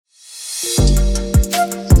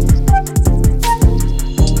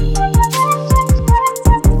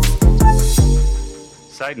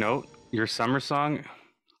side note, your summer song,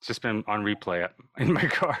 it's just been on replay in my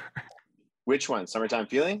car. Which one? Summertime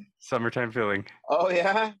Feeling? Summertime Feeling. Oh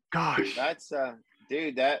yeah. Gosh. That's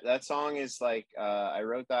dude, that song is like I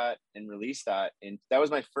wrote that and released that, and that was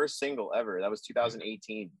my first single ever. That was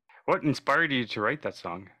 2018. What inspired you to write that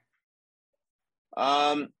song?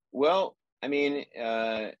 Well, I mean,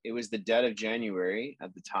 it was the dead of January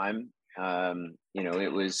at the time.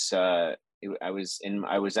 It was I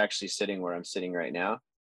was actually sitting where I'm sitting right now,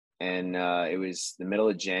 and it was the middle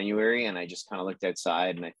of January, and I just kind of looked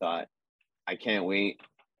outside and I thought, I can't wait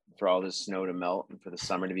for all this snow to melt and for the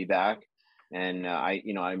summer to be back. And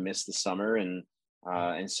I missed the summer, and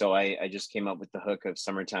so I just came up with the hook of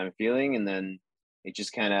Summertime Feeling, and then it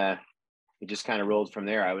just kind of rolled from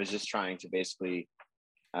there. I was just trying to basically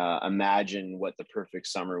imagine what the perfect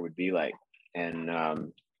summer would be like, and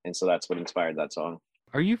so that's what inspired that song.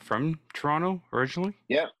 Are you from Toronto originally?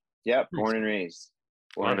 Yeah, born and raised.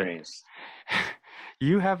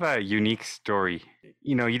 You have a unique story.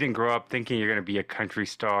 You didn't grow up thinking you're going to be a country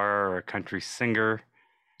star or a country singer.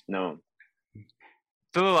 No.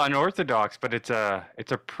 It's a little unorthodox, but it's a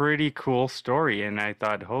pretty cool story. And I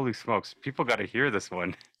thought, holy smokes, people got to hear this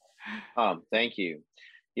one. Thank you.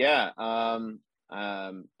 Yeah.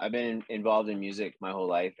 I've been involved in music my whole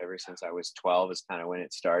life. Ever since I was 12 is kind of when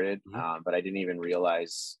it started. Mm-hmm. But I didn't even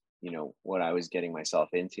realize, what I was getting myself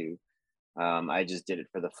into. I just did it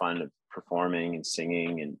for the fun of performing and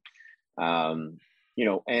singing, and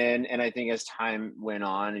and I think as time went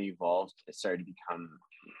on and evolved, it started to become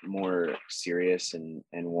more serious and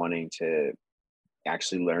wanting to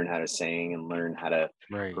actually learn how to sing and learn how to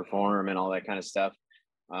perform and all that kind of stuff.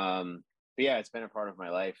 But yeah, it's been a part of my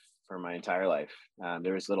life for my entire life.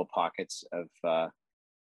 There was little pockets of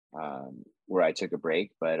where I took a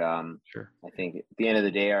break, but sure. I think at the end of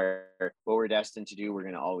the day, what we're destined to do, we're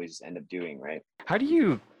going to always end up doing, right? How do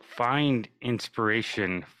you find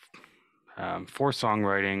inspiration for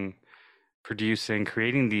songwriting, producing,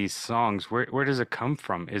 creating these songs? Where does it come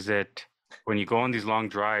from? Is it when you go on these long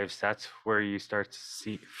drives, that's where you start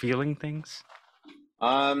feeling things?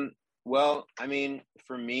 Well, I mean,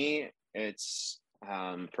 for me, it's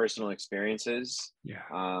personal experiences. Yeah.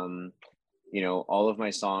 All of my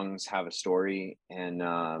songs have a story and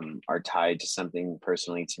are tied to something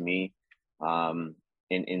personally to me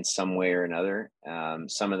in some way or another.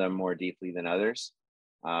 Some of them more deeply than others.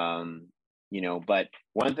 But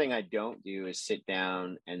one thing I don't do is sit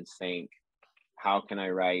down and think, how can I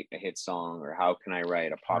write a hit song, or how can I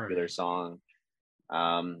write a popular song?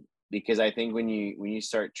 Because I think when you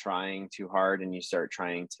start trying too hard and you start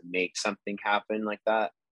trying to make something happen like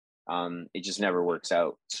that, it just never works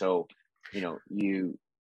out. So you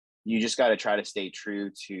just got to try to stay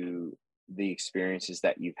true to the experiences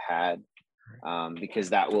that you've had, because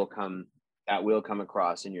that will come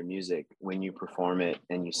across in your music when you perform it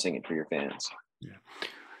and you sing it for your fans. Yeah.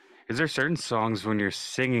 Is there certain songs when you're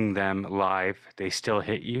singing them live, they still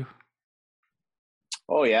hit you?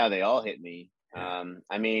 Oh yeah, they all hit me. Yeah.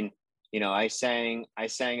 I mean, I sang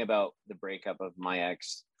about the breakup of my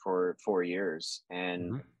ex for 4 years,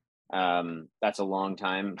 and that's a long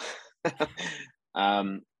time.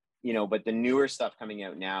 But the newer stuff coming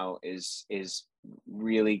out now is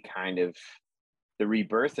really kind of the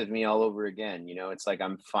rebirth of me all over again. It's like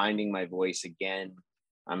I'm finding my voice again.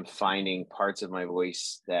 I'm finding parts of my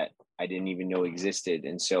voice that I didn't even know existed.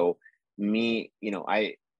 And so me,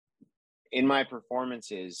 I in my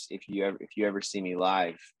performances, if you ever see me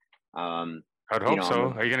live, I'd hope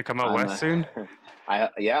so. Are you going to come out west soon?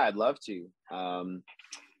 I'd love to.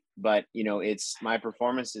 But it's my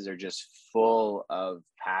performances are just full of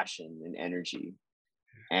passion and energy,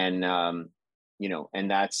 and and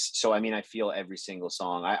that's so. I mean, I feel every single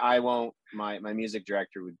song. I won't. My music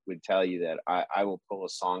director would tell you that I will pull a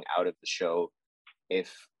song out of the show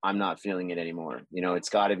if I'm not feeling it anymore. It's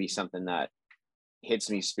got to be something that hits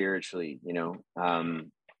me spiritually.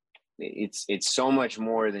 It's so much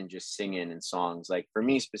more than just singing and songs. Like for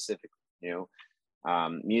me specifically,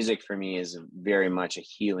 music for me is very much a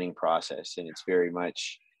healing process, and it's very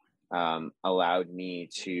much allowed me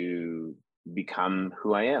to become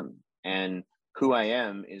who I am. And who I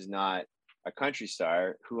am is not a country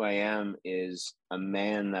star. Who I am is a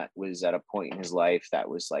man that was at a point in his life that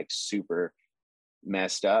was like super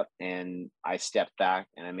messed up, and I stepped back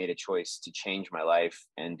and I made a choice to change my life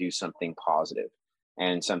and do something positive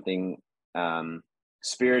and something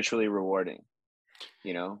spiritually rewarding.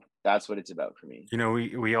 That's what it's about for me.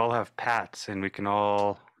 We all have paths, and we can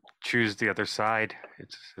all choose the other side.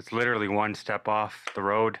 It's literally one step off the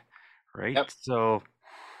road, right? Yep. So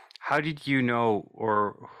how did you know,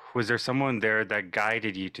 or was there someone there that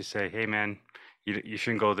guided you to say, hey man, you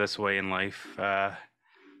shouldn't go this way in life.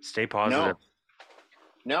 Stay positive.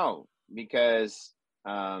 No, because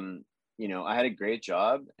I had a great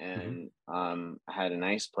job, Hmm. and I had a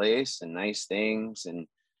nice place and nice things and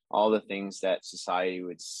all the things that society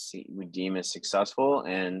would deem as successful,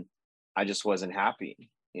 and I just wasn't happy.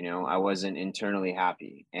 I wasn't internally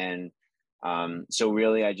happy, and so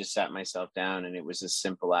really, I just sat myself down, and it was as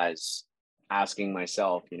simple as asking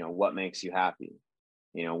myself, what makes you happy?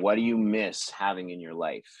 What do you miss having in your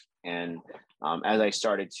life? And as I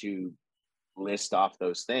started to list off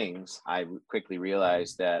those things, I quickly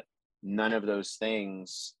realized that none of those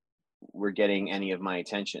things were getting any of my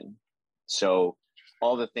attention. So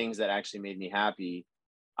all the things that actually made me happy,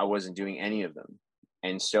 I wasn't doing any of them.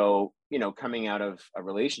 And so, coming out of a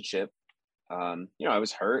relationship, I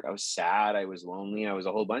was hurt, I was sad, I was lonely, I was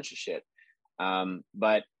a whole bunch of shit.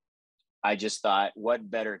 But I just thought,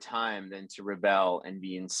 what better time than to rebel and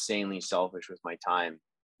be insanely selfish with my time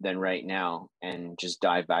than right now and just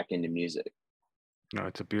dive back into music. No,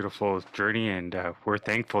 it's a beautiful journey, and we're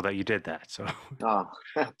thankful that you did that. So, Oh,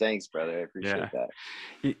 thanks, brother. I appreciate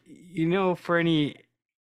yeah. that. For any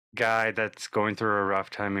guy that's going through a rough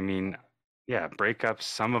time, I mean, yeah, breakups,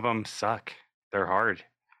 some of them suck. They're hard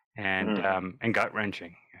Mhm. and gut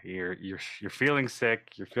wrenching. You're feeling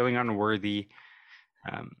sick. You're feeling unworthy.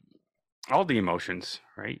 Um, all the emotions,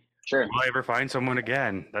 right? Sure. Will I ever find someone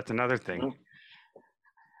again? That's another thing. Mhm.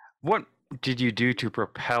 What did you do to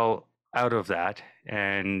propel out of that?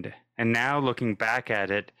 And now looking back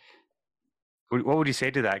at it, what would you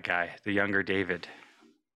say to that guy, the younger David?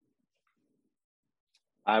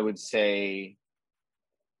 I would say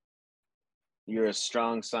you're a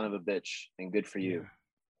strong son of a bitch and good for you.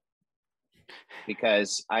 Yeah.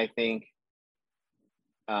 Because I think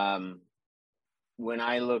um, when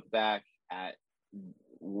I look back at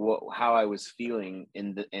how I was feeling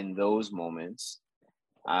in those moments,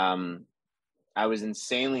 um, I was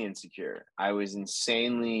insanely insecure. I was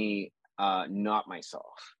insanely not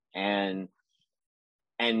myself. And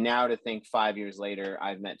now to think 5 years later,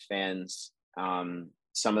 I've met fans,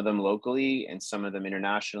 some of them locally and some of them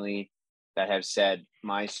internationally, that have said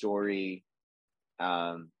my story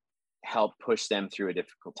um, helped push them through a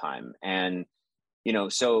difficult time. And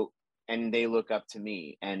so, and they look up to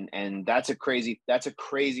me, and that's a crazy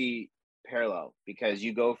parallel, because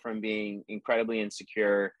you go from being incredibly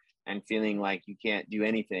insecure and feeling like you can't do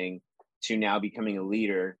anything to now becoming a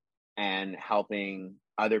leader and helping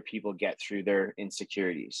other people get through their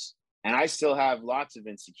insecurities. And I still have lots of Of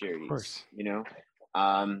insecurities. course.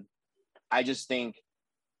 um, I just think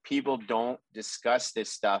people don't discuss this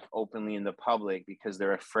stuff openly in the public because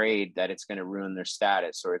they're afraid that it's going to ruin their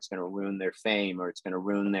status, or it's going to ruin their fame, or it's going to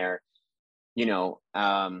ruin their,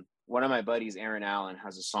 one of my buddies, Aaron Allen,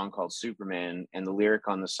 has a song called Superman, and the lyric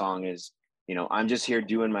on the song is, I'm just here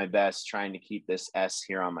doing my best trying to keep this S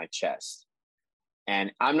here on my chest.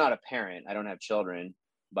 And I'm not a parent, I don't have children,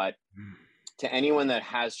 but to anyone that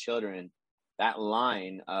has children, that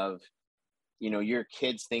line of, your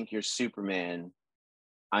kids think you're Superman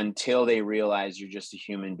until they realize you're just a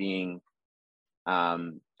human being.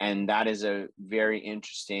 And that is a very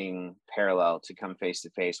interesting parallel to come face to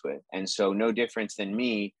face with. And so, no difference than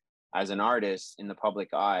me as an artist in the public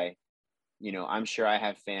eye, I'm sure I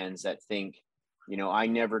have fans that think, I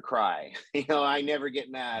never cry, I never get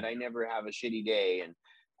mad, I never have a shitty day.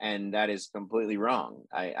 And that is completely wrong.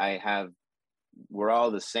 We're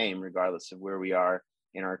all the same, regardless of where we are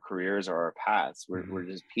in our careers or our paths. We're Mhm.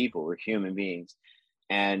 just people, we're human beings.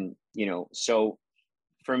 And, so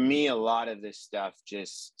for me, a lot of this stuff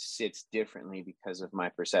just sits differently because of my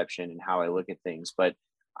perception and how I look at things. But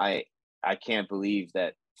I I can't believe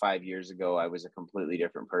that 5 years ago I was a completely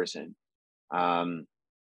different person. Um,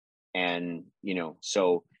 and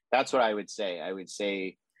so that's what I would say. I would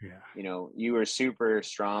say, Yeah. you were super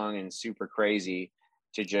strong and super crazy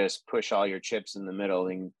to just push all your chips in the middle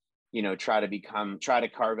and try to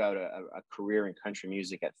carve out a career in country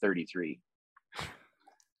music at 33.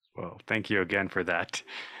 Well, thank you again for that.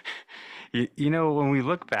 When we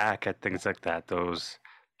look back at things like that, those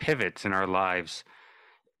pivots in our lives,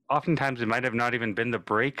 oftentimes it might have not even been the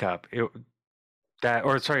breakup. It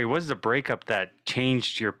was the breakup that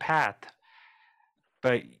changed your path.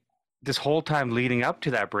 But this whole time leading up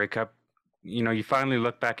to that breakup, you finally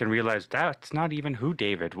look back and realize that's not even who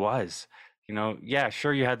David was. Yeah,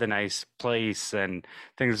 sure, you had the nice place and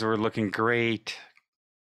things were looking great,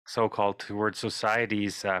 so-called towards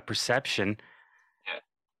society's perception.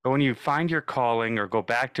 But when you find your calling or go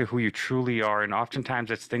back to who you truly are, and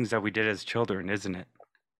oftentimes it's things that we did as children, isn't it?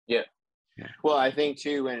 Yeah. Yeah. Well, I think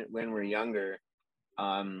too, when we're younger,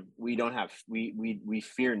 we don't have, we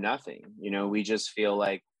fear nothing. You know, we just feel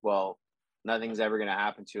like, well, nothing's ever going to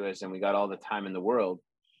happen to us and we got all the time in the world.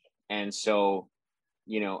 And so,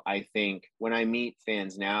 you know, I think when I meet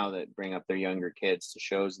fans now that bring up their younger kids to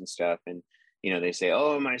shows and stuff, and, you know, they say,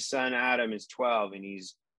 oh, my son Adam is 12 and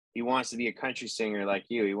he wants to be a country singer like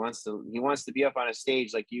you. He wants to be up on a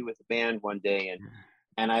stage like you with a band one day.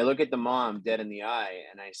 And I look at the mom dead in the eye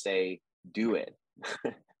and I say, do it.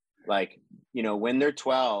 Like, you know, when they're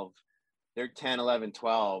 12, they're 10, 11,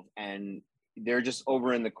 12, and they're just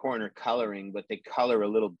over in the corner coloring, but they color a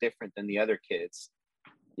little different than the other kids.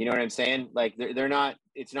 You know what I'm saying? Like they're not,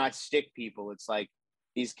 it's not stick people. It's like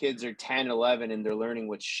these kids are 10, 11, and they're learning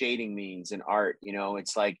what shading means in art. You know,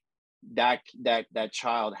 it's like that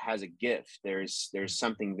child has a gift. There's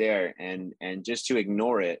something there. And just to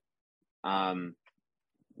ignore it,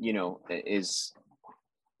 you know,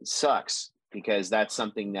 sucks, because that's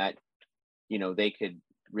something that, you know, they could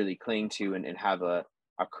really cling to and have a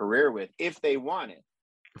career with if they want it.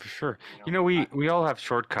 For sure. You You know, know, we all have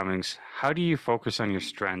shortcomings. How do you focus on your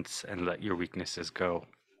strengths and let your weaknesses go?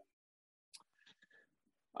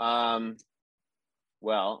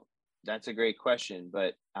 Well, that's a great question,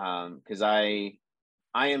 but because I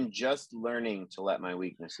am just learning to let my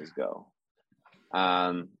weaknesses go.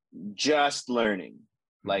 Just learning.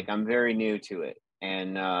 Like I'm very new to it,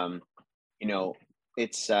 and you know,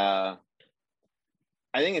 it's I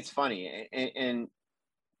think it's funny, and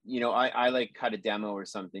you know, I like cut a demo or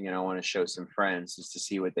something, and I want to show some friends just to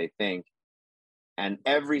see what they think. And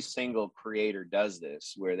every single creator does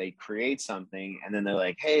this, where they create something and then they're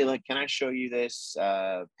like, hey, look, can I show you this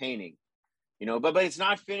painting? You know, but it's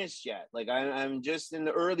not finished yet. Like I'm just in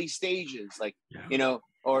the early stages, like, Yeah. you know,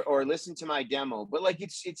 or listen to my demo. But like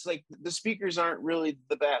it's like the speakers aren't really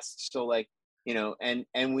the best. So like, you know,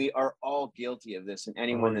 and we are all guilty of this. And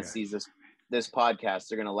anyone that sees this podcast,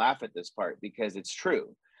 they're gonna laugh at this part because it's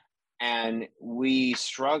true. And we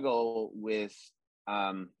struggle with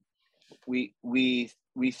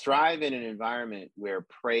we thrive in an environment where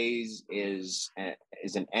praise is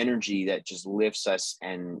an energy that just lifts us,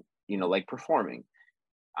 and, you know, like performing,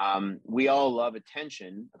 we all love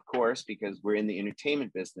attention, of course, because we're in the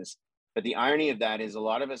entertainment business. But the irony of that is a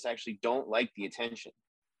lot of us actually don't like the attention.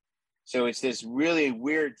 So it's this really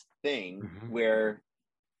weird thing where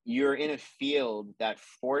you're in a field that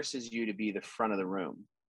forces you to be the front of the room,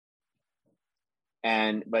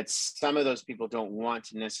 but some of those people don't want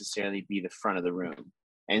to necessarily be the front of the room.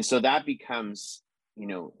 And so that becomes, you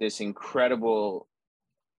know, this incredible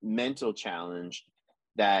mental challenge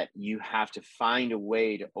that you have to find a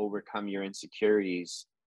way to overcome your insecurities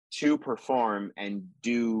to perform and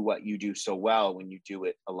do what you do so well when you do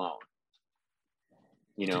it alone.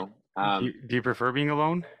 You know, do you prefer being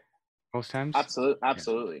alone most times?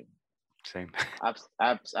 Absolutely. Yeah. Same.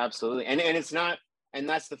 Absolutely. And it's not, and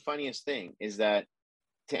that's the funniest thing, is that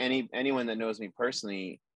to anyone that knows me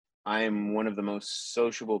personally, I am one of the most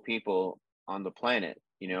sociable people on the planet,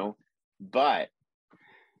 you know, but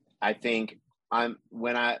I think I'm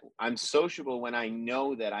sociable when I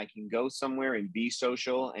know that I can go somewhere and be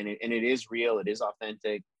social, and it is real, it is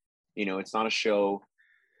authentic, you know, it's not a show.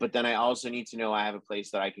 But then I also need to know I have a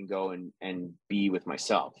place that I can go and be with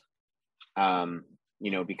myself.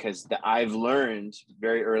 You know, because I've learned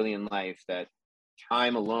very early in life that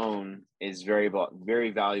time alone is very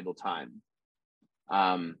valuable time.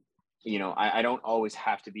 You know, I don't always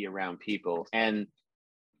have to be around people, and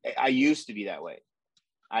I used to be that way.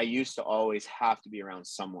 I used to always have to be around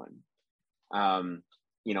someone.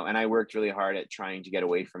 You know, and I worked really hard at trying to get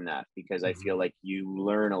away from that, because I feel like you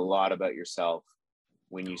learn a lot about yourself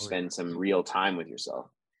when you spend some real time with yourself.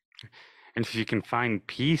 And if you can find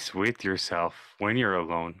peace with yourself when you're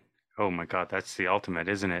alone, oh my God, that's the ultimate,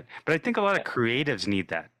 isn't it? But I think a lot of creatives need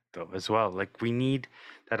that though as well. Like we need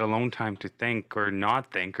that alone time to think or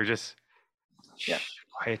not think, or just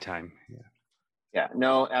quiet time. Yeah,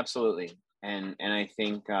 no, absolutely. And I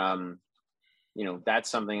think, you know, that's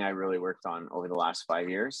something I really worked on over the last 5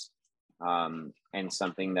 years. And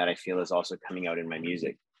something that I feel is also coming out in my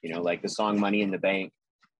music, you know, like the song Money in the Bank,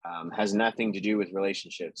 has nothing to do with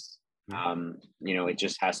relationships. You know, it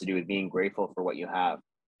just has to do with being grateful for what you have.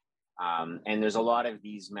 And there's a lot of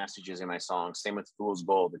these messages in my songs. Same with Fool's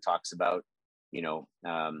Gold. It talks about, you know,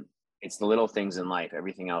 it's the little things in life.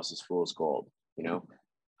 Everything else is fool's gold, you know.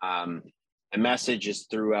 The message is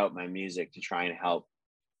throughout my music to try and help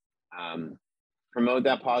promote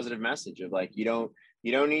that positive message of like, you don't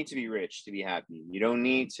need to be rich to be happy. You don't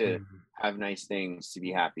need to have nice things to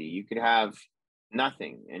be happy. You could have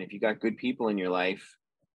nothing. And if you got good people in your life,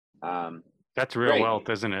 that's real wealth,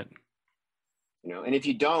 isn't it? and if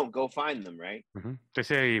you don't, go find them, right? They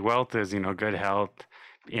say wealth is, good health,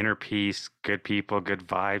 inner peace, good people, good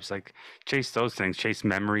vibes. Like chase those things, chase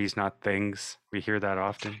memories, not things. We hear that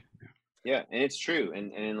often. Yeah, and it's true.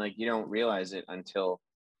 And like you don't realize it until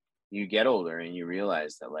you get older and you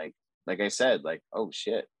realize that like I said, like, oh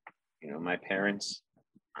shit, my parents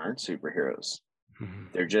aren't superheroes.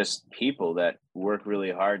 They're just people that work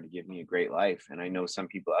really hard to give me a great life. And I know some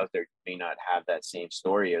people out there may not have that same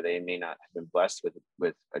story, or they may not have been blessed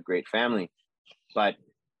with a great family. But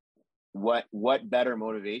what better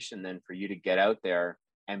motivation than for you to get out there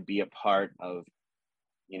and be a part of,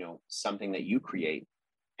 something that you create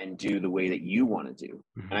and do the way that you want to do.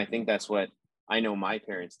 And I think that's what I know my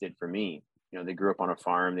parents did for me. They grew up on a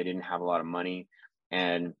farm, they didn't have a lot of money.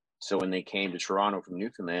 And so when they came to Toronto from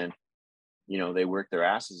Newfoundland, they worked their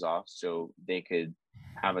asses off so they could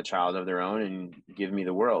have a child of their own and give me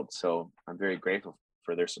the world. So I'm very grateful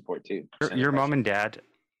for their support too. Your mom and dad,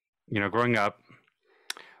 growing up,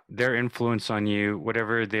 their influence on you,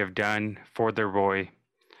 whatever they have done for their boy,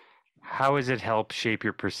 how has it helped shape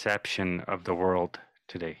your perception of the world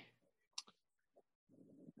today?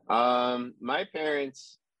 My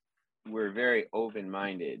parents were very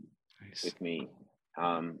open-minded Nice. with me.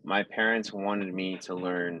 My parents wanted me to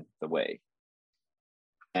learn the way.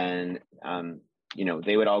 And,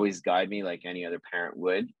 they would always guide me like any other parent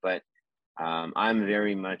would. But I'm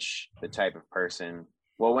very much the type of person.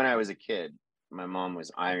 Well, when I was a kid, my mom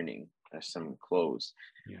was ironing some clothes.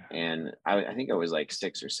 Yeah. And I think I was like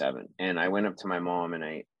 6 or 7. And I went up to my mom and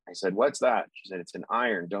I said, "What's that?" She said, "It's an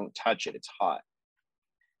iron. Don't touch it. It's hot."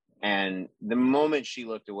 And the moment she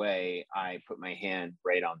looked away, I put my hand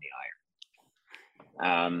right on the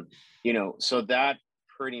iron. So that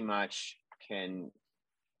pretty much can,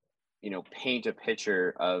 paint a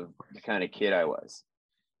picture of the kind of kid I was.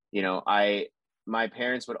 My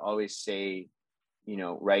parents would always say,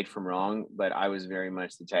 right from wrong, but I was very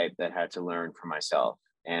much the type that had to learn for myself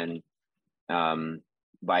and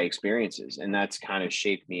by experiences. And that's kind of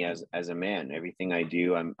shaped me as a man. Everything I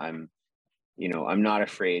do, I'm not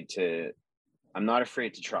afraid to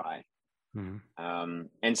try.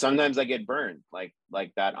 And sometimes I get burned like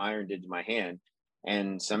that iron did to my hand.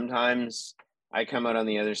 And sometimes I come out on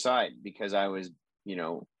the other side because I was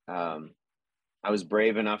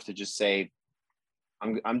brave enough to just say,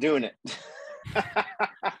 I'm doing it.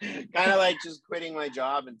 Kind of like just quitting my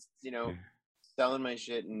job and, selling my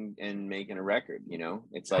shit and making a record.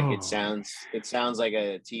 It's like, it sounds like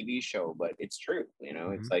a TV show, but it's true.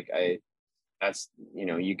 It's like,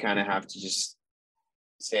 you kind of have to just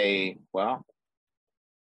say, well,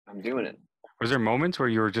 I'm doing it. Was there moments where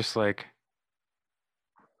you were just like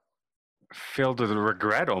filled with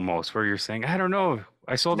regret almost, where you're saying, I don't know,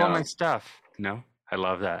 I sold all my stuff? No, I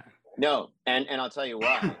love that. No. And I'll tell you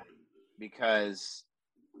why, because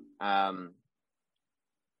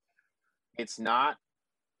it's not,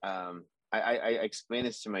 I explained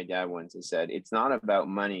this to my dad once. I said, it's not about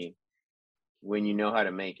money when you know how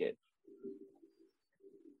to make it.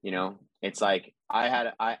 It's like I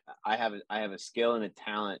have a skill and a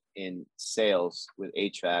talent in sales with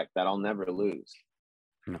HVAC that I'll never lose.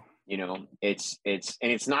 No. It's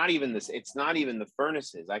not even this. It's not even the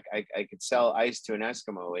furnaces. I could sell ice to an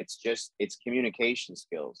Eskimo. It's communication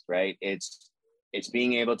skills, right? It's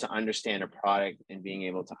being able to understand a product and being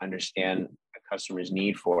able to understand a customer's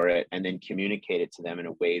need for it and then communicate it to them in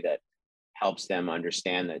a way that helps them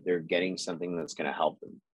understand that they're getting something that's going to help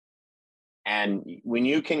them. And when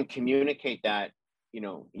you can communicate that,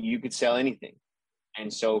 you could sell anything.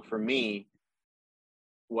 And so for me,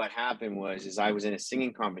 what happened is I was in a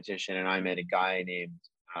singing competition and I met a guy named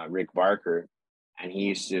Rick Barker, and he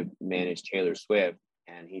used to manage Taylor Swift.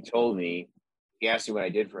 And he asked me what I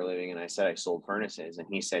did for a living, and I said I sold furnaces. And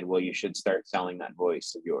he said, well, you should start selling that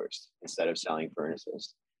voice of yours instead of selling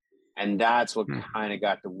furnaces. And that's what kind of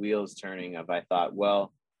got the wheels turning I thought,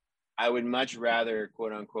 well, I would much rather,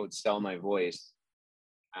 quote unquote, sell my voice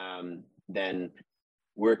than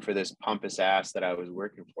work for this pompous ass that I was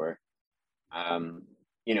working for.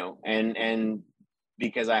 And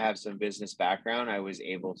because I have some business background, that was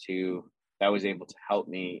able to help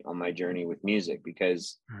me on my journey with music,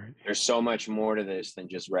 because there's so much more to this than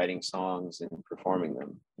just writing songs and performing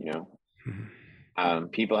them.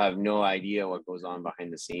 People have no idea what goes on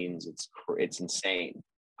behind the scenes. It's insane.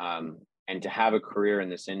 And to have a career in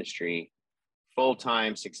this industry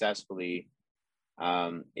full-time successfully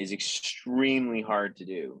is extremely hard to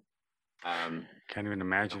do. Can't even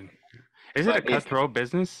imagine. Is it a cutthroat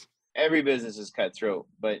business? Every business is cutthroat,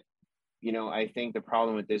 but I think the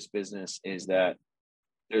problem with this business is that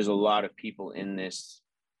there's a lot of people in this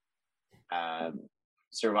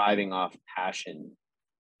surviving off passion,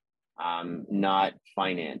 not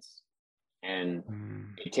finance. And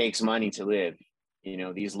it takes money to live. You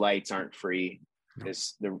know, these lights aren't free.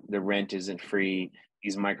 The rent isn't free.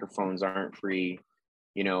 These microphones aren't free.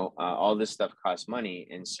 You know, all this stuff costs money.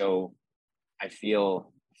 And so I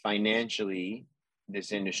feel financially,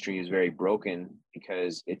 this industry is very broken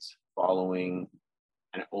because it's following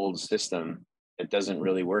an old system that doesn't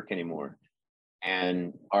really work anymore.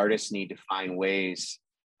 And artists need to find ways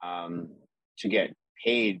to get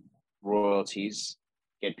paid royalties,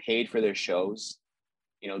 get paid for their shows.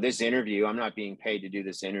 You know, this interview, I'm not being paid to do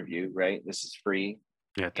this interview, right? This is free.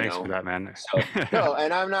 Yeah, thanks for that, man. So no,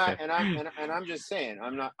 and I'm not, and I'm just saying,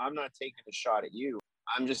 I'm not taking a shot at you.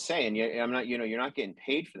 I'm just saying, I'm not, you're not getting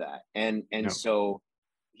paid for that. And so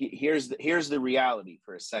here's the reality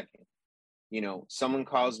for a second. You know, someone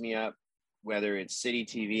calls me up, whether it's City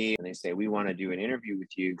TV, and they say, we want to do an interview with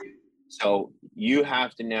you. So you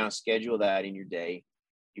have to now schedule that in your day.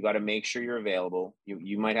 You got to make sure you're available.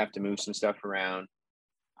 You might have to move some stuff around,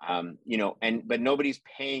 you know, but nobody's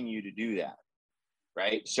paying you to do that.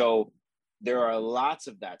 Right. So there are lots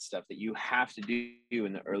of that stuff that you have to do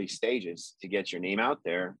in the early stages to get your name out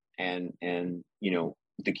there. And, you know,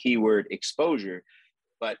 the keyword exposure,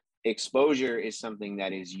 but exposure is something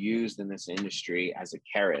that is used in this industry as a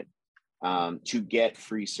carrot to get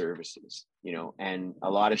free services, you know, and a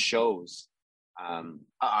lot of shows,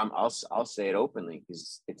 I'll say it openly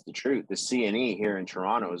because it's the truth. The CNE here in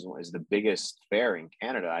Toronto is the biggest fair in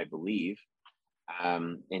Canada, I believe,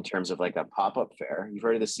 in terms of like a pop-up fair. You've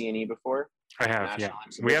heard of the CNE before? I have, yeah.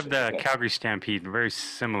 We have the Calgary Stampede, very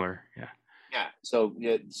similar, yeah. Yeah, so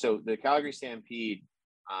the Calgary Stampede,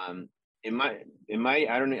 it might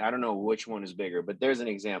I don't know which one is bigger, but there's an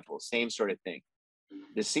example, same sort of thing.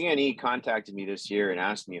 The CNE contacted me this year and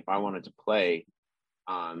asked me if I wanted to play,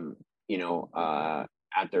 you know,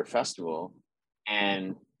 at their festival,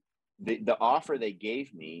 and the offer they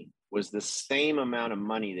gave me was the same amount of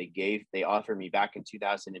money they offered me back in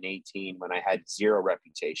 2018 when I had zero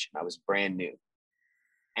reputation. I was brand new,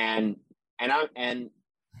 and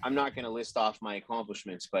I'm not going to list off my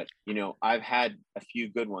accomplishments, but you know, I've had a few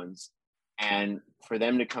good ones, and for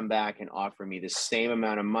them to come back and offer me the same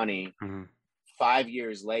amount of money 5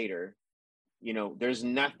 years later, you know, there's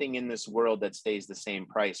nothing in this world that stays the same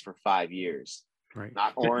price for 5 years. Right.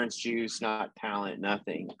 Not orange juice, not talent,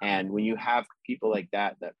 nothing. And when you have people like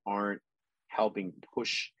that aren't helping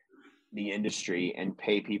push the industry and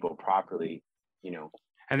pay people properly, you know,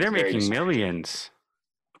 and they're making millions.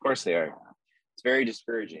 Of course they are. It's very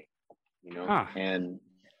discouraging, you know, and,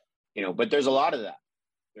 you know, but there's a lot of that.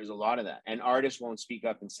 There's a lot of that. And artists won't speak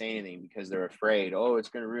up and say anything because they're afraid, oh, it's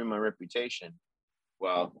going to ruin my reputation.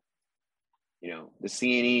 Well, you know, the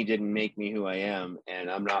CNE didn't make me who I am, and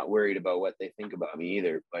I'm not worried about what they think about me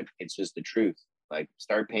either, but it's just the truth. Like,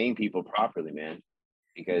 start paying people properly, man,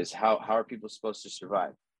 because how are people supposed to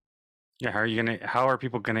survive? Yeah, how are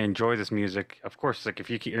people gonna enjoy this music? Of course, like if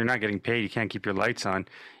you're not getting paid, you can't keep your lights on,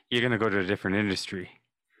 you're gonna go to a different industry.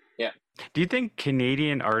 Yeah. Do you think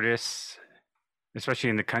Canadian artists,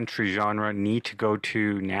 especially in the country genre, need to go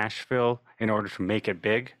to Nashville in order to make it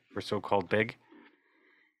big, or so-called big?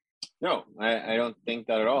 No, I don't think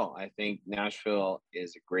that at all. I think Nashville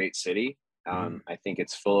is a great city. I think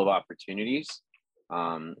it's full of opportunities.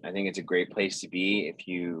 I think it's a great place to be if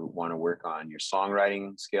you want to work on your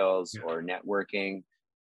songwriting skills or networking.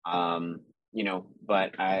 You know,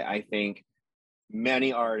 but I think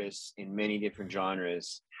many artists in many different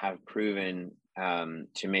genres have proven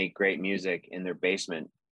to make great music in their basement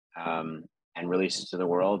and release it to the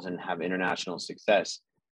world and have international success.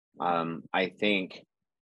 I think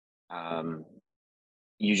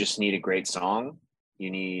you just need a great song, you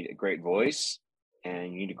need a great voice,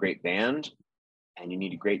 and you need a great band, and you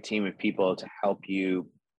need a great team of people to help you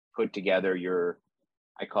put together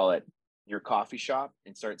I call it your coffee shop,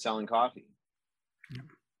 and start selling coffee.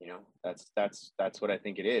 You know, that's what I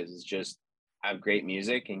think it is. It's just have great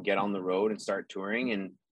music and get on the road and start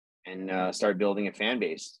touring and start building a fan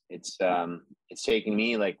base. It's taken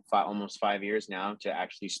me like almost 5 years now to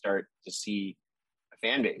actually start to see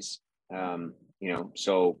fan base, you know,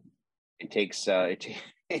 so it takes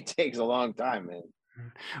it takes a long time, man.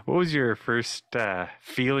 What was your first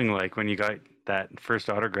feeling like when you got that first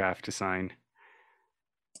autograph to sign?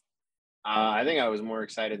 I think I was more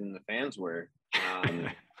excited than the fans were.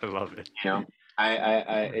 I love it. You know,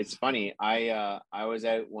 I it's funny. I was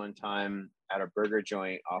out one time at a burger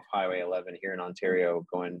joint off Highway 11 here in Ontario,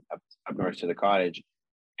 going up north to the cottage.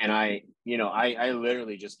 And I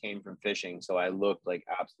literally just came from fishing, so I looked like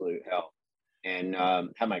absolute hell, and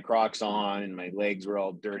had my Crocs on, and my legs were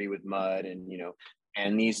all dirty with mud, and you know,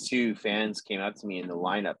 And these two fans came up to me in the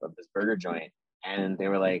lineup of this burger joint, and they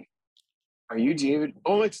were like, "Are you David?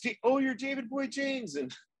 Oh, oh, you're David Boy James."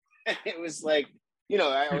 And it was like,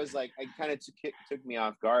 I was like, I kind of took me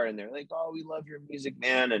off guard, and they're like, "Oh, we love your music,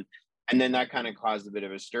 man." And then that kind of caused a bit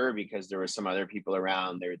of a stir because there were some other people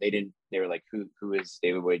around there. They were like, who is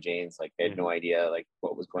David Boy James? Like, they had no idea like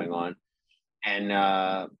what was going on. And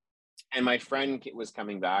my friend was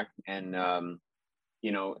coming back, and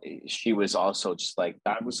she was also just like,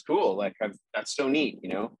 that was cool. Like, that's so neat,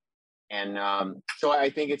 And so I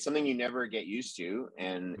think it's something you never get used to.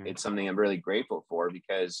 And it's something I'm really grateful for,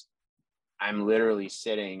 because I'm literally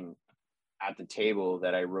sitting at the table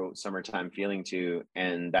that I wrote Summertime Feeling to.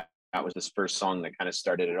 And that was this first song that kind of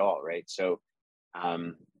started it all. Right. So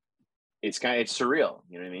it's surreal.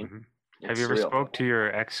 You know what I mean? Mm-hmm. Have you ever spoke to your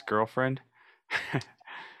ex-girlfriend?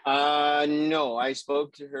 No, I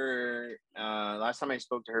spoke to her. Last time I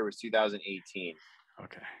spoke to her was 2018.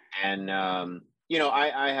 Okay. And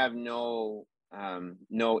I have no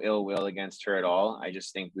ill will against her at all. I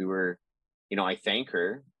just think we were, I thank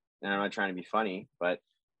her, and I'm not trying to be funny, but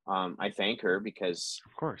I thank her because,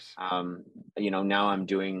 of course, now I'm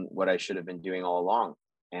doing what I should have been doing all along.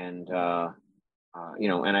 And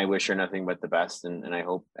and I wish her nothing but the best, and I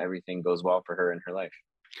hope everything goes well for her in her life.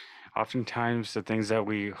 Oftentimes the things that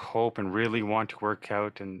we hope and really want to work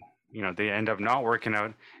out, and they end up not working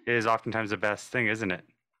out, is oftentimes the best thing, isn't it?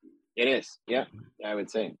 It is. Yeah, I would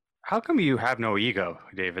say. How come you have no ego,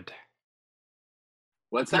 David?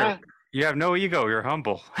 What's that? You have no ego. You're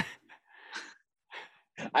humble.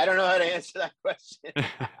 I don't know how to answer that question.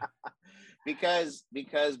 because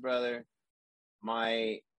brother,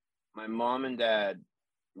 my mom and dad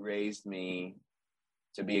raised me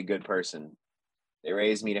to be a good person. They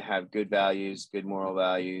raised me to have good values, good moral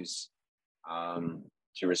values,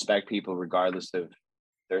 to respect people regardless of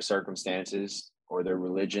their circumstances or their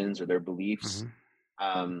religions or their beliefs.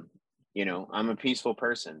 Mm-hmm. I'm a peaceful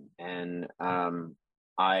person, and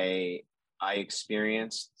I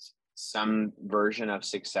experienced some version of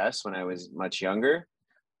success when I was much younger,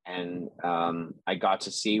 and I got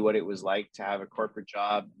to see what it was like to have a corporate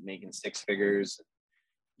job, making six figures,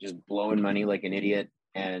 just blowing money like an idiot,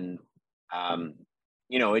 and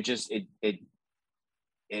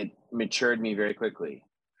it matured me very quickly.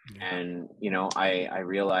 Yeah. And I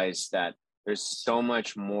realized that there's so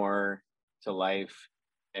much more to life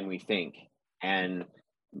than we think. And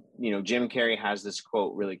Jim Carrey has this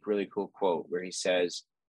quote, really cool quote, where he says,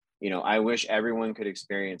 I wish everyone could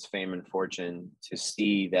experience fame and fortune to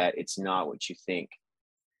see that it's not what you think.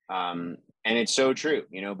 And it's so true.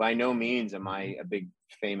 By no means am I a big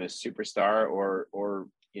famous superstar or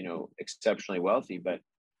exceptionally wealthy, but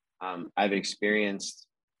I've experienced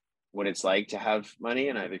what it's like to have money,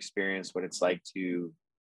 and I've experienced what it's like to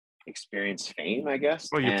experience fame, I guess.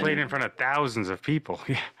 Well, you played in front of thousands of people.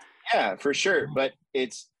 Yeah, for sure. But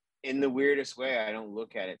it's in the weirdest way. I don't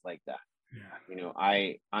look at it like that.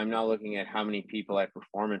 Yeah. I'm not looking at how many people I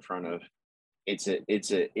perform in front of. It's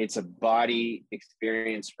a body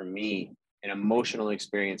experience for me, an emotional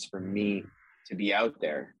experience for me to be out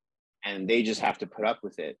there, and they just have to put up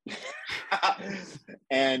with it.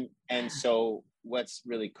 and so what's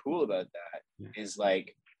really cool about that is,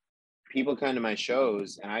 like, people come to my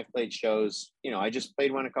shows, and I've played shows, I just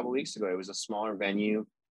played one a couple of weeks ago. It was a smaller venue,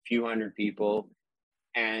 few hundred people,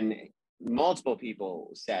 and multiple people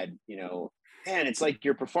said, man, it's like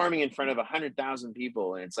you're performing in front of 100,000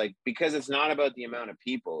 people. And it's like, because it's not about the amount of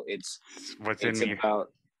people, it's about,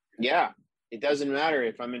 yeah, it doesn't matter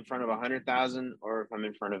if I'm in front of 100,000 or if I'm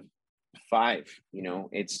in front of 5,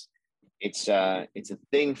 it's a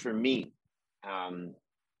thing for me.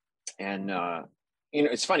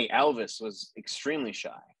 It's funny, Elvis was extremely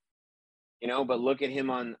shy, but look at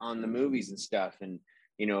him on the movies and stuff. And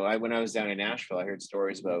when I was down in Nashville, I heard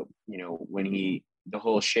stories about when the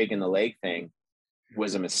whole shaking the leg thing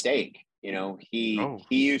was a mistake. He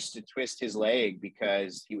used to twist his leg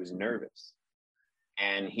because he was nervous,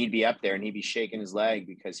 and he'd be up there and he'd be shaking his leg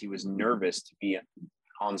because he was nervous to be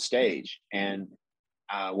on stage. And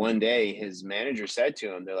one day his manager said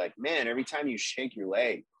to him, they're like, man, every time you shake your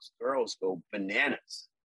leg, those girls go bananas.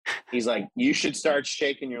 He's like, you should start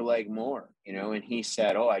shaking your leg more, and he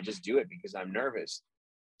said, oh, I just do it because I'm nervous.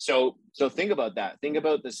 So think about that. Think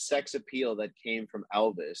about the sex appeal that came from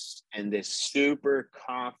Elvis, and this super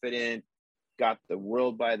confident, got the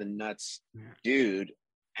world by the nuts dude,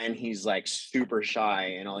 and he's like super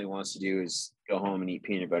shy, and all he wants to do is go home and eat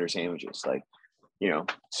peanut butter sandwiches. Like,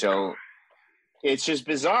 so it's just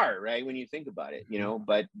bizarre, right? When you think about it,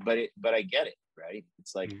 but I get it, right?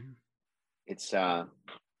 It's like, it's a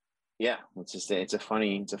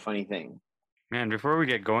funny thing. Man, before we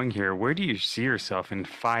get going here, where do you see yourself in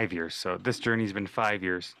 5 years? So this journey's been 5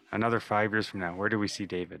 years. Another 5 years from now, where do we see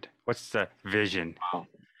David? What's the vision? Wow.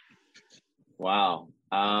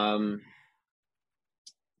 Wow.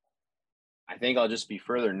 I think I'll just be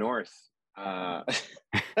further north. Uh,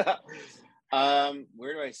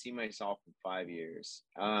 where do I see myself in 5 years?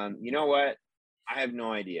 You know what? I have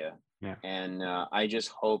no idea. Yeah. And I just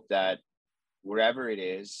hope that wherever it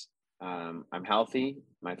is, I'm healthy,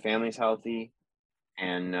 my family's healthy,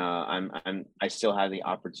 and I still have the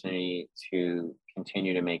opportunity to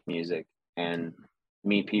continue to make music and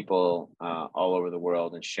meet people all over the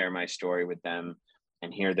world and share my story with them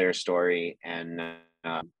and hear their story and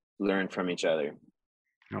learn from each other.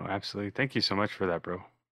 No, absolutely. Thank you so much for that, bro.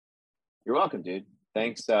 You're welcome, dude.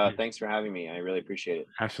 Thanks. Yeah. Thanks for having me. I really appreciate it.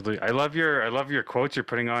 Absolutely. I love your quotes you're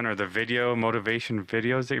putting on or the video motivation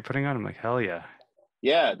videos that you're putting on. I'm like, hell yeah.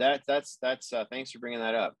 Yeah, that's thanks for bringing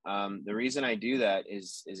that up. The reason I do that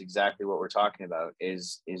is exactly what we're talking about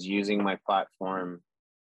is using my platform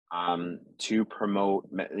to promote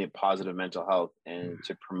positive mental health and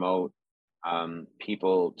to promote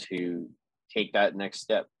people to take that next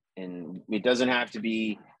step. And it doesn't have to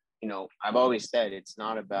be, I've always said it's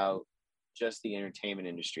not about just the entertainment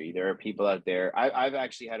industry. There are people out there. I've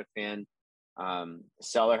actually had a fan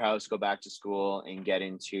sell their house, go back to school, and get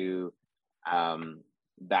into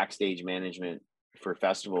backstage management for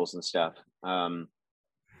festivals and stuff. That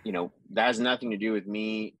has nothing to do with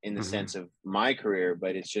me in the sense of my career,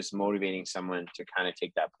 but it's just motivating someone to kind of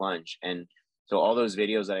take that plunge. And so all those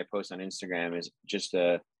videos that I post on Instagram is just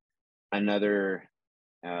another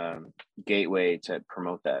gateway to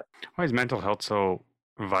promote that. Why is mental health so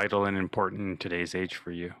vital and important in today's age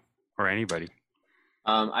for you or anybody?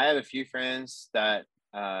 I have a few friends that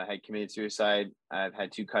had committed suicide. I've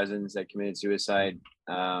had two cousins that committed suicide.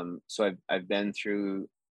 So I've been through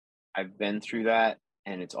that,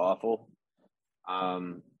 and it's awful.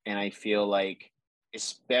 And I feel like,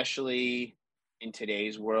 especially in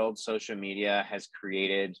today's world, social media has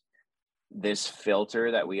created this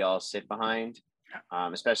filter that we all sit behind,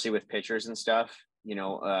 especially with pictures and stuff.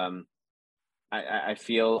 I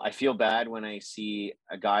feel bad when I see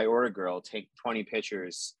a guy or a girl take 20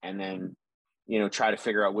 pictures and then, try to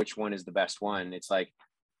figure out which one is the best one. It's like,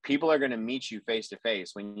 people are going to meet you face to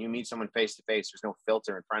face. When you meet someone face to face, there's no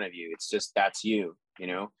filter in front of you. It's just, that's you,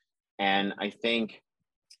 And I think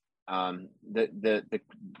the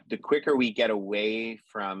quicker we get away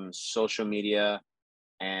from social media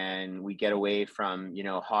and we get away from,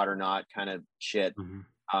 hot or not kind of shit,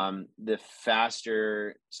 the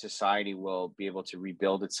faster society will be able to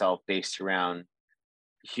rebuild itself based around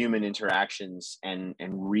human interactions and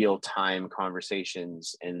real time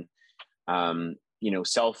conversations. And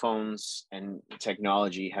cell phones and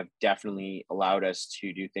technology have definitely allowed us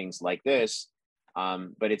to do things like this,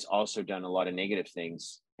 but it's also done a lot of negative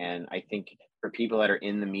things. And I think for people that are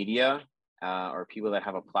in the media or people that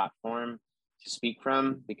have a platform to speak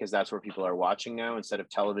from, because that's where people are watching now instead of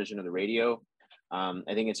television or the radio,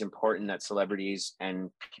 I think it's important that celebrities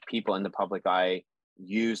and people in the public eye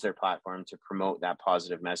use their platform to promote that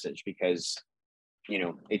positive message, because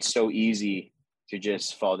it's so easy to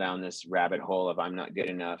just fall down this rabbit hole of I'm not good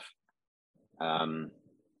enough. And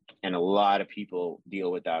a lot of people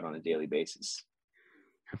deal with that on a daily basis.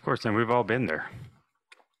 Of course, and we've all been there.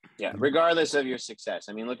 Yeah, regardless of your success.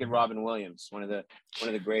 I mean, look at Robin Williams, one of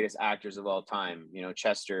the greatest actors of all time.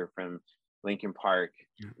 Chester from Linkin Park.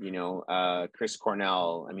 Chris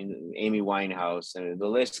Cornell. I mean, Amy Winehouse, and the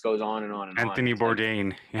list goes on and on and Anthony on.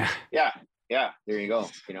 Bourdain. Yeah. There you go.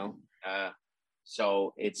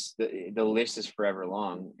 So it's the list is forever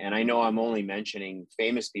long. And I know I'm only mentioning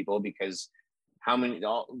famous people because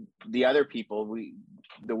the other people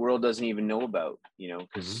the world doesn't even know about,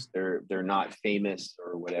 because they're not famous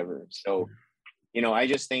or whatever. So, I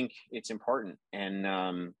just think it's important. And,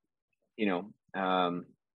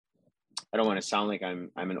 I don't want to sound like I'm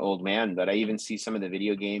an old man, but I even see some of the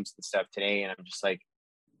video games and stuff today, and I'm just like,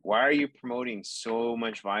 why are you promoting so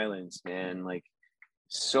much violence, man? Like,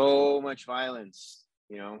 so much violence,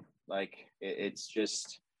 it's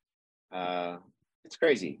just it's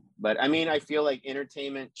crazy. But I mean, I feel like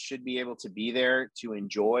entertainment should be able to be there to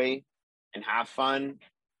enjoy and have fun,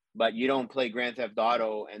 but you don't play Grand Theft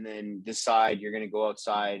Auto and then decide you're going to go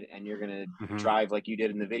outside and you're going to drive like you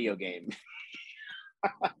did in the video game.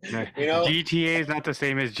 GTA is not the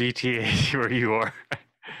same as GTA where you are.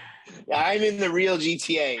 Yeah, I'm in the real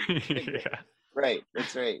GTA. Yeah. Right,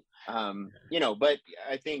 that's right. But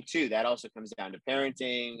I think too that also comes down to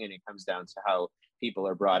parenting, and it comes down to how people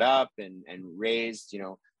are brought up and raised.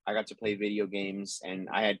 I got to play video games, and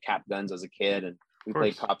I had cap guns as a kid, and We Of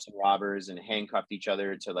played course. cops and robbers and handcuffed each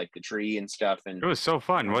other to like the tree and stuff. And It was so you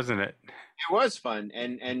fun, know, wasn't it? it was fun.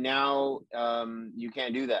 And now you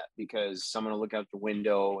can't do that because someone will look out the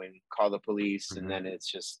window and call the police, and Hmm. then it's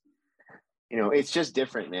just, it's just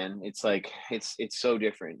different, man. It's like it's so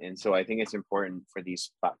different. And so I think it's important for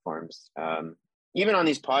these platforms, even on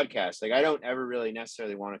these podcasts. Like, I don't ever really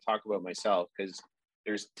necessarily want to talk about myself because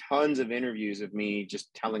there's tons of interviews of me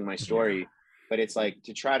just telling my Yeah. story, but it's like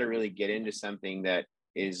to try to really get into something that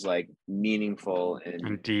is like meaningful. And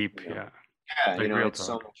And deep, you know yeah. yeah, Like real it's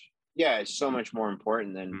so talk. much, yeah, it's so much more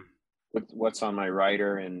important than Mm. what's on my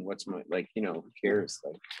writer and what's my, like, who Yeah. cares,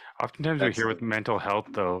 like Oftentimes we that's hear with mental health,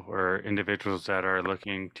 though, or individuals that are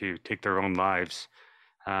looking to take their own lives.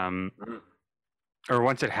 Um, Mhm. or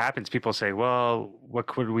once it happens, people say, "Well, what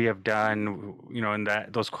could we have done?" And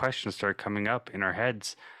that those questions start coming up in our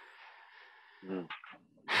heads. Mhm.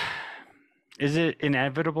 Is it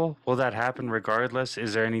inevitable? Will that happen regardless?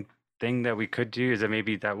 Is there anything that we could do? Is it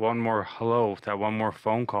maybe that one more hello, that one more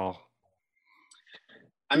phone call?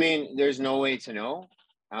 I mean, there's no way to know.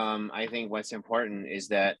 I think what's important is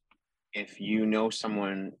that if you know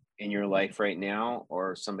someone in your life right now,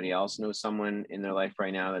 or somebody else knows someone in their life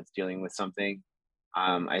right now that's dealing with something,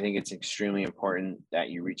 I think it's extremely important that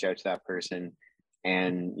you reach out to that person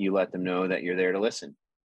and you let them know that you're there to listen.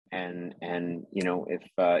 And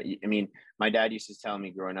if I mean, my dad used to tell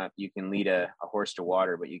me growing up, you can lead a horse to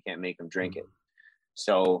water, but you can't make him drink it. Mm,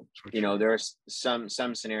 So so true. there's some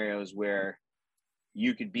scenarios where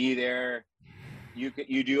you could be there,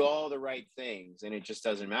 you do all the right things, and it just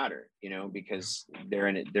doesn't matter, Yeah. because they're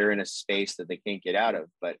in a space that they can't get out of.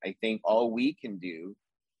 But I think all we can do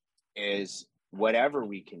is whatever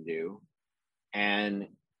we can do. And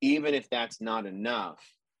even if that's not enough,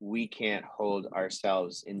 we can't hold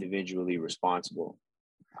ourselves individually responsible.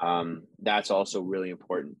 That's also really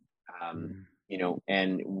important. um, Mm,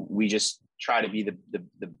 and we just try to be the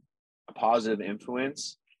a positive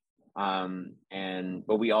influence. And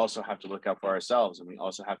but we also have to look out for ourselves, and we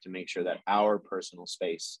also have to make sure that our personal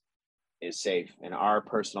space is safe and our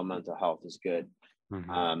personal mental health is good. mhm.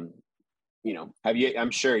 um,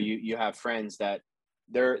 I'm sure you have friends that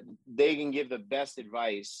they can give the best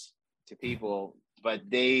advice to people, but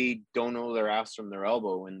they don't know their ass from their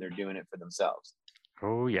elbow when they're doing it for themselves.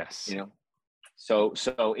 Oh, you yes. know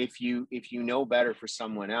so if you know better for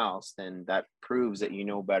someone else, then that proves that you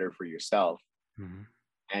know better for yourself. Mhm.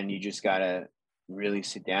 And you just gotta really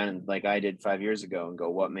sit down, and like I did 5 years ago, and go,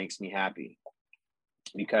 what makes me happy?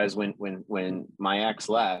 Because when my ex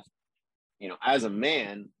left, as a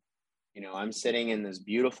man, I'm sitting in this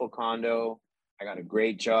beautiful condo. I got a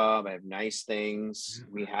great job. I have nice things.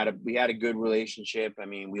 We had a good relationship. I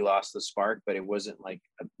mean, we lost the spark, but it wasn't like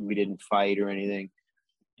we didn't fight or anything.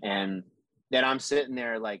 And then I'm sitting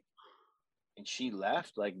there like, and she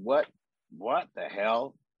left. Like, what the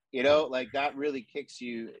hell? Like that really kicks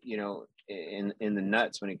you, in the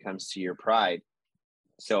nuts when it comes to your pride.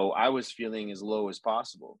 So I was feeling as low as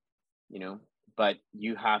possible, you know, but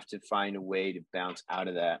you have to find a way to bounce out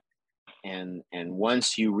of that. And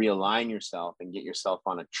once you realign yourself and get yourself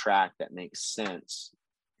on a track that makes sense,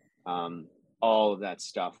 um, all of that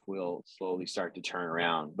stuff will slowly start to turn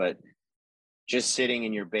around. But just sitting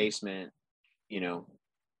in your basement, you know,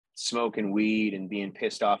 smoking weed and being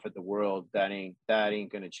pissed off at the world, that ain't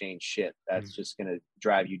gonna change shit. Mm. That's just gonna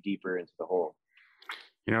drive you deeper into the hole.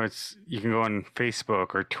 It's you can go on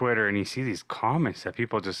Facebook or Twitter and you see these comments that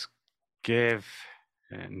people just give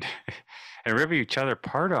and and rip each other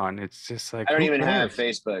apart on. It's just like, I don't who even have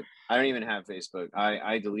cares? Facebook. I don't even have Facebook.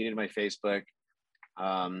 I deleted my Facebook.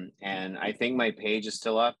 And I think my page is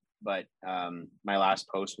still up, but my last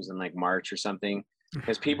post was in like March or something,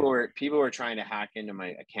 because people were trying to hack into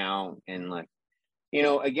my account, and like,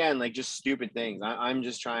 again, like just stupid things. I'm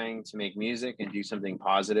just trying to make music and do something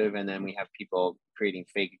positive, and then we have people creating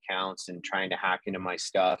fake accounts and trying to hack into my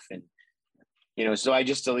stuff. And so I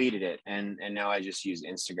just deleted it, and now I just use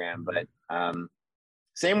Instagram. Mhm. But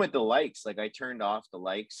same with the likes. Like, I turned off the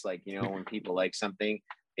likes. Like, when people like something,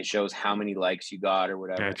 it shows how many likes you got or Yeah, I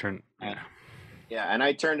whatever. turn. And Yeah. yeah, and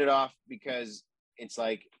I turned it off because it's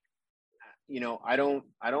like, I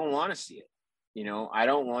don't want to see it. I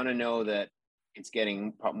don't want to know that it's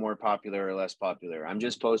getting more popular or less popular. I'm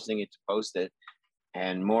just posting it to post it.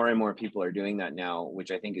 And more people are doing that now,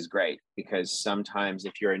 which I think is great, because sometimes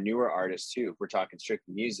if you're a newer artist too, if we're talking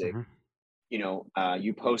strictly music, Hmm.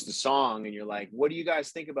 you post a song and you're like, what do you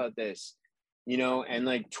guys think about this? And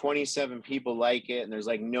like 27 people like it, and there's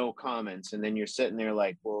like no comments. And then you're sitting there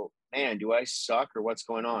like, well, man, do I suck or what's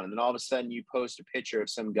going on? And then all of a sudden you post a picture of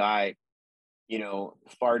some guy,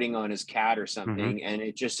 farting on his cat or Mm-hmm. something, and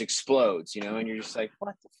it just explodes, and you're just like,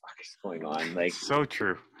 what the fuck is going on? Like, So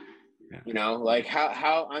true. Yeah. like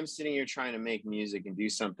how I'm sitting here trying to make music and do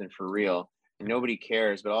something for real, and nobody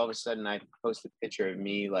cares, but all of a sudden I post a picture of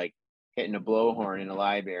me like hitting a blowhorn in a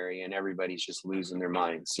library, and everybody's just losing their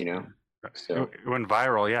minds. It So went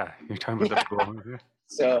viral. Yeah. You're talking about yeah, the blow.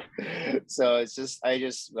 so it's just, I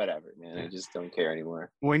just, whatever, man. I just don't care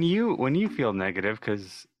anymore. When you feel negative,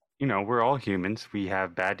 because we're all humans. We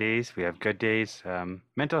have bad days. We have good days.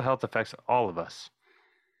 Mental health affects all of us.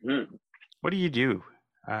 Mm. What do you do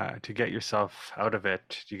to get yourself out of it?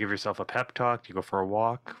 Do you give yourself a pep talk? Do you go for a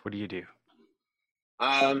walk? What do you do?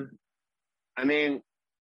 um I mean,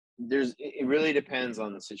 it really depends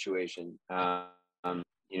on the situation. I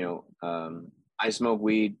smoke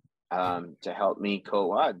weed to help me cope.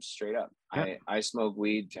 Well, straight up, Yeah. I smoke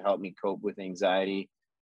weed to help me cope with anxiety,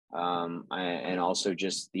 and also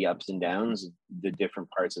just the ups and downs, the different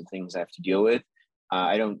parts of things I have to deal with.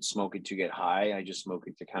 I don't smoke it to get high. I just smoke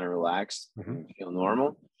it to kind of relax Mm-hmm. and feel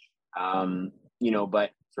normal.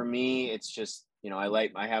 But for me, it's just,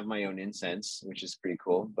 I have my own incense, which is pretty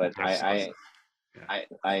cool. But That's awesome.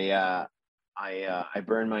 Yeah. I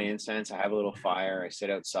burn my incense. I have a little fire. I sit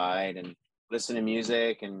outside and listen to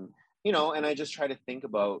music, and I just try to think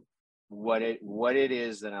about what it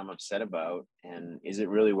is that I'm upset about, and is it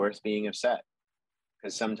really worth being upset?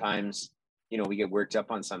 Because sometimes, we get worked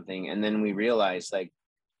up on something, and then we realize, like,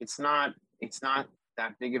 it's not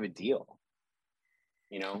that big of a deal.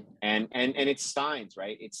 And it's signs,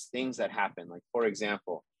 right? It's things that happen. Like, for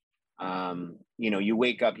example, you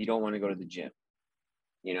wake up, you don't want to go to the gym.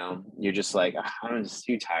 You're just like, "Ah, I'm just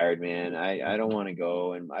too tired, man. I don't want to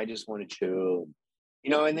go, and I just want to chill."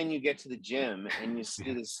 And then you get to the gym, and you see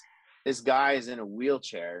Yeah. this guy is in a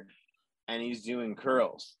wheelchair, and he's doing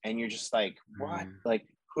curls, and you're just like, what? Mm. Like,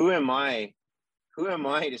 who am I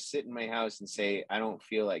to sit in my house and say I don't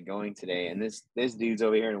feel like going today, and this dude's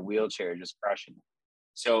over here in a wheelchair just crushing it.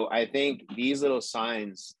 So I think these little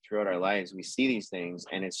signs throughout our lives, we see these things,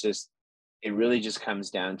 and it really just comes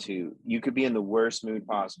down to, you could be in the worst mood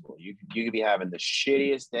possible. You could be having the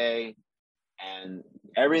shittiest day, and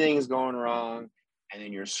everything is going wrong, and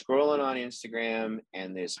then you're scrolling on Instagram,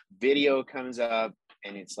 and this video comes up,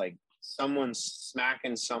 and it's like someone's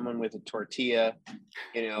smacking someone with a tortilla,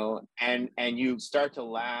 and you start to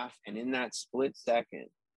laugh, and in that split second,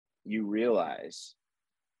 you realize,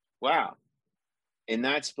 wow, in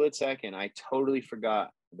that split second, I totally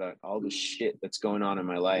forgot about all the shit that's going on in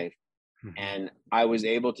my life. Mm-hmm. And I was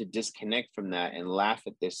able to disconnect from that and laugh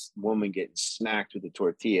at this woman getting smacked with a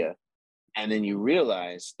tortilla. And then you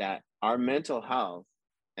realize that our mental health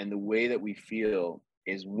and the way that we feel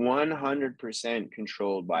is 100%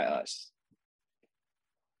 controlled by us.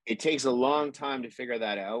 It takes a long time to figure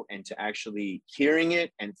that out, and to actually hearing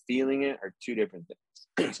it and feeling it are two different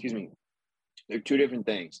things. Excuse me. They're two different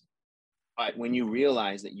things. But when you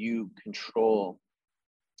realize that you control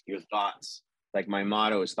your thoughts, like my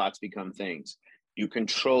motto is thoughts become things. You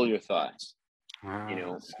control your thoughts. You Wow,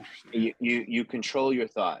 know, that's interesting. you control your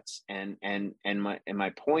thoughts. And my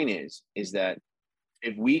point is that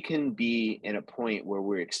if we can be in a point where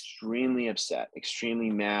we're extremely upset, extremely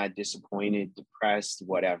mad, disappointed, depressed,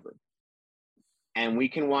 whatever, and we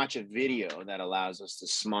can watch a video that allows us to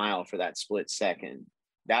smile for that split second,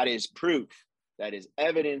 that is proof, that is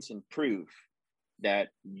evidence and proof that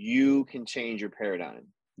you can change your paradigm.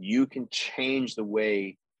 You can change the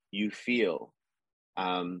way you feel.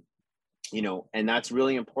 Um, and that's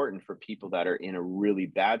really important for people that are in a really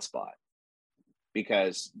bad spot,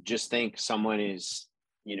 because just think someone is,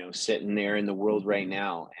 sitting there in the world right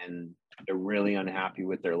now, and they're really unhappy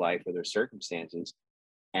with their life or their circumstances.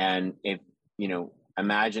 And if,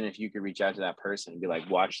 imagine if you could reach out to that person and be like,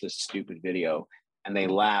 watch this stupid video, and they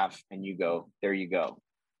laugh, and you go, there you go.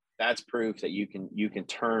 That's proof that you can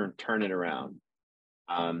turn it around.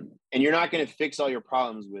 And you're not going to fix all your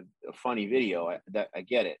problems with a funny video. I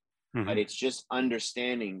get it, but Mm-hmm. it's just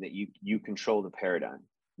understanding that you control the paradigm.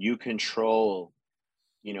 You control,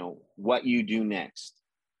 what you do next.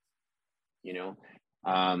 You know,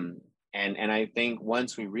 um, and I think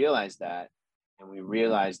once we realize that, and we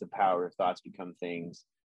realize the power of thoughts become things,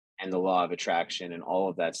 and the law of attraction, and all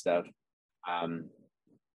of that stuff, um,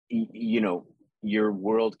 your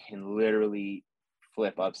world can literally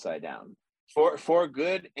flip upside down, for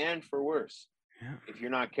good and for worse, Yeah. if you're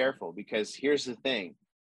not careful. Because here's the thing,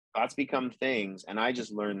 thoughts become things, and I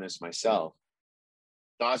just learned this myself.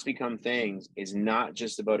 Thoughts become things is not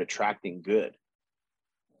just about attracting good,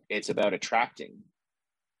 it's about attracting.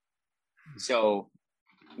 So,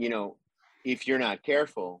 you know if you're not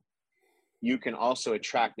careful, you can also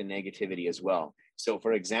attract the negativity as well. So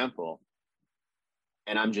for example,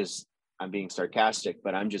 and I'm being sarcastic,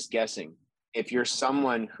 but I'm just guessing, if you're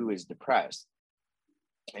someone who is depressed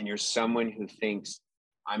and you're someone who thinks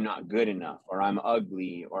I'm not good enough, or I'm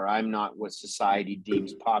ugly, or I'm not what society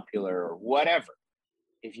deems popular, or whatever,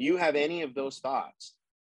 if you have any of those thoughts,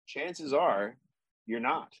 chances are you're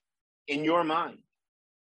not, in your mind,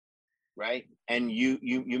 right? And you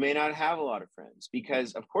may not have a lot of friends,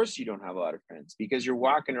 because of course you don't have a lot of friends, because you're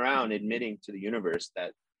walking around admitting to the universe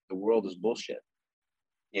that the world is bullshit,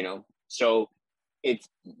 you know? So it's,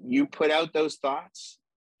 you put out those thoughts,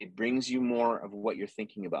 it brings you more of what you're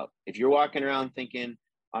thinking about. If you're walking around thinking,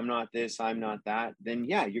 I'm not this, I'm not that, then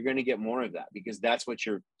yeah, you're going to get more of that, because that's what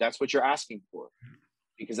you're asking for,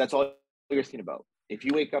 because that's all you're thinking about. If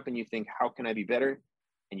you wake up and you think, how can I be better?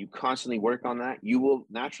 And you constantly work on that, you will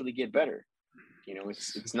naturally get better. You know,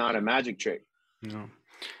 it's not a magic trick. No,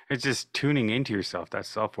 it's just tuning into yourself. That's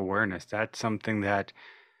self-awareness. That's something that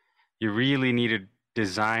you really need to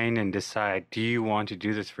design and decide. Do you want to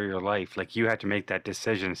do this for your life? Like, you had to make that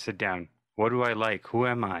decision, sit down. What do I like? Who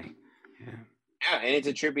am I? Yeah. Yeah, and it's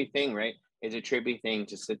a trippy thing, right? It's a trippy thing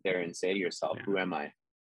to sit there and say to yourself, Yeah. who am I?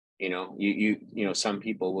 You know, you know, some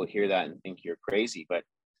people will hear that and think you're crazy, but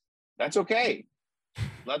that's okay.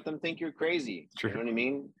 Let them think you're crazy. True. You know what I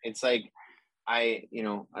mean? It's like,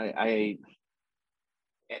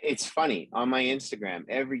 it's funny, on my Instagram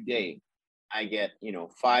every day I get,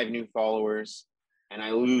 5 new followers and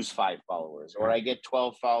I lose 5 followers, or I get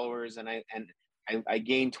 12 followers and I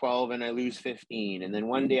gain 12 and I lose 15, and then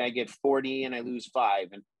one day I get 40 and I lose 5.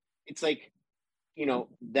 And it's like,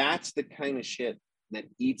 that's the kind of shit that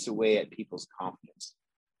eats away at people's confidence.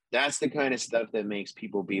 That's the kind of stuff that makes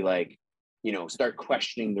people be like, start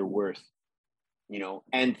questioning their worth,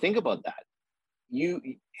 and think about that.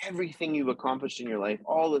 Everything you've accomplished in your life,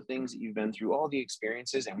 all the things that you've been through, all the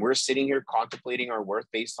experiences, and we're sitting here contemplating our worth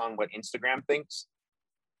based on what Instagram thinks.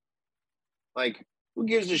 Like, who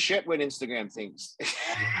gives a shit what Instagram thinks?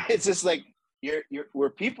 It's just like, we're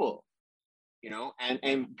people,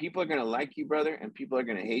 and people are going to like you, brother, and people are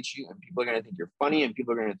going to hate you, and people are going to think you're funny, and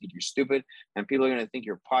people are going to think you're stupid, and people are going to think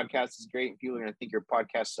your podcast is great, and people are going to think your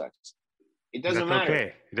podcast sucks. It doesn't matter.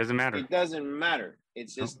 Okay. It doesn't matter. It doesn't matter.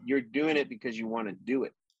 It's just, you're doing it because you want to do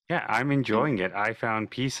it. Yeah, I'm enjoying it. I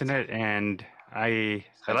found peace in it, and I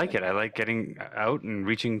like it. I like getting out and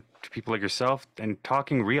reaching to people like yourself and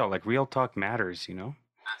talking real. Like, real talk matters,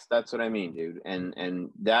 That's what I mean, dude. And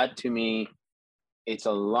that, to me, it's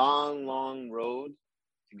a long road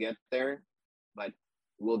to get there, but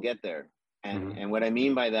we'll get there. And what I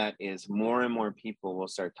mean by that is, more and more people will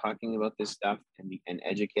start talking about this stuff and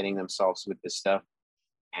educating themselves with this stuff.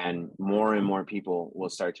 And more people will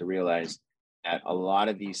start to realize that a lot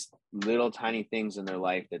of these little tiny things in their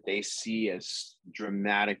life that they see as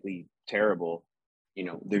dramatically terrible,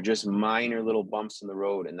 they're just minor little bumps in the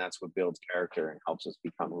road, and that's what builds character and helps us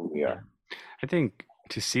become who we are. I think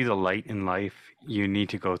to see the light in life, you need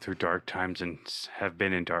to go through dark times and have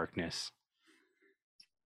been in darkness.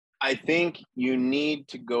 I think you need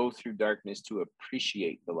to go through darkness to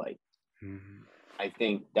appreciate the light. I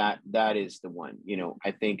think that is the one.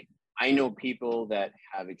 I know people that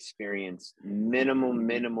have experienced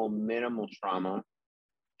minimal trauma,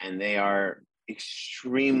 and they are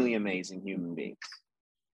extremely amazing human beings.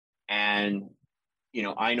 And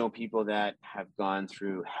I know people that have gone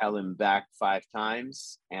through hell and back 5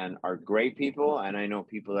 times and are great people, and I know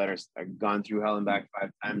people that are gone through hell and back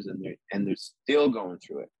 5 times and they're still going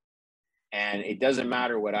through it. And it doesn't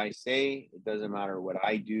matter what I say, it doesn't matter what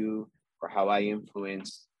I do or how I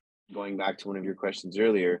influence. Going back to one of your questions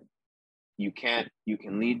earlier, you can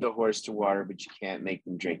lead the horse to water, but you can't make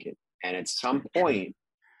them drink it. And at some point,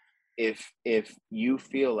 if you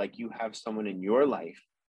feel like you have someone in your life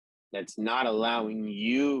that's not allowing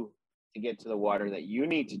you to get to the water that you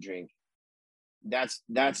need to drink, that's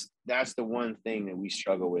the one thing that we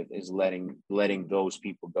struggle with, is letting those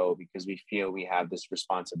people go, because we feel we have this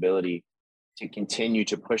responsibility to continue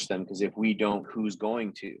to push them, because if we don't, who's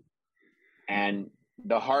going to? And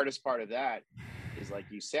the hardest part of that is, like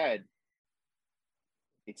you said,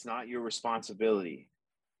 it's not your responsibility.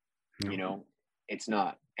 No. It's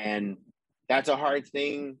not. And that's a hard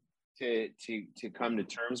thing to come to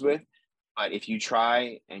terms with. But if you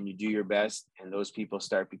try and you do your best, and those people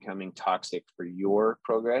start becoming toxic for your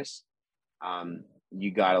progress,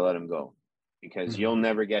 you got to let them go, because you'll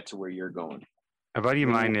never get to where you're going. A buddy of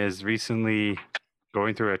mine is recently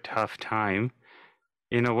going through a tough time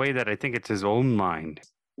in a way that I think it's his own mind.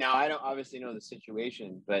 Now, I don't obviously know the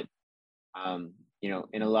situation, but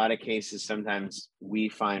in a lot of cases, sometimes we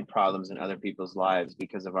find problems in other people's lives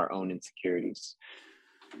because of our own insecurities.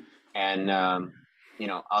 And,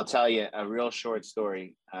 I'll tell you a real short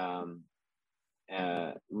story, and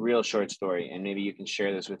maybe you can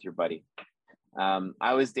share this with your buddy.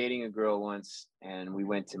 I was dating a girl once, and we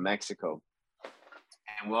went to Mexico.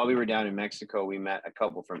 And while we were down in Mexico, we met a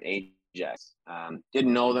couple from Ajax.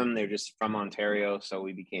 Didn't know them. They're just from Ontario. So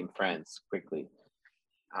we became friends quickly.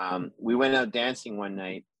 We went out dancing one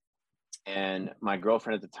night, and my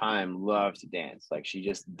girlfriend at the time loved to dance. Like, she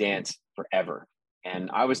just danced forever.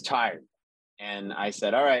 And I was tired. And I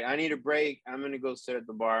said, all right, I need a break. I'm going to go sit at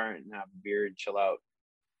the bar and have a beer and chill out.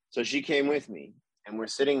 So she came with me, and we're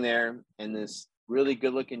sitting there, and this really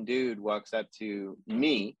good looking dude walks up to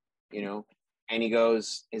me, and he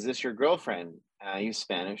goes, is this your girlfriend? He's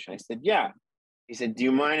Spanish. I said, yeah. He said, do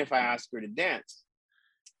you mind if I ask her to dance?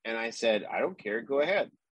 And I said, I don't care. Go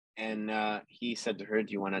ahead. And he said to her,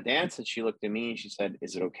 do you want to dance? And she looked at me and she said,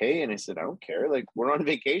 is it okay? And I said, I don't care. Like, we're on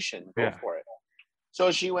vacation. Go for it. So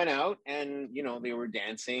she went out, and, they were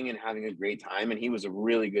dancing and having a great time. And he was a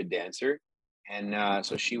really good dancer. And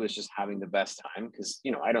so she was just having the best time because,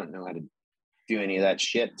 I don't know how to do any of that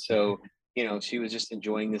shit. So, she was just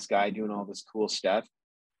enjoying this guy doing all this cool stuff.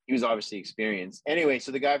 He was obviously experienced. Anyway,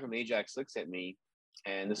 so the guy from Ajax looks at me,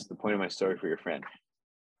 and this is the point of my story for your friend.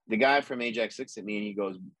 The guy from Ajax looks at me,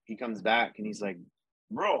 and he comes back, and he's like,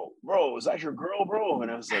 bro, is that your girl, bro? And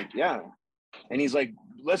I was like, yeah. And he's like,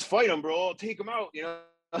 let's fight him, bro. I'll take him out, Yeah.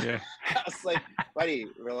 I was like, buddy,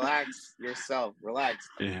 relax yourself, relax.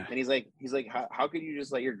 Yeah. And he's like, how could you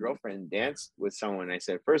just let your girlfriend dance with someone? And I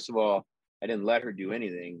said, first of all, I didn't let her do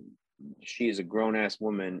anything. She is a grown-ass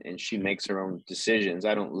woman, and she makes her own decisions.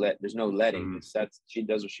 There's no letting. She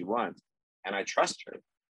does what she wants, and I trust her.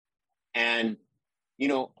 And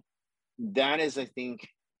that is, I think,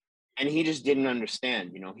 and he just didn't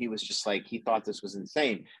understand. He was just like, he thought this was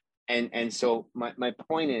insane. And so my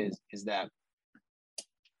point is that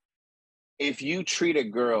if you treat a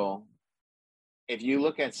girl, if you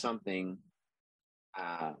look at something,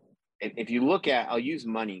 if you look at, I'll use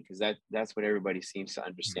money because that's what everybody seems to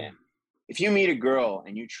understand. If you meet a girl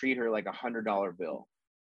and you treat her like $100 bill,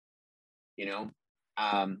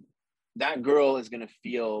 that girl is going to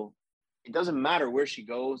feel, it doesn't matter where she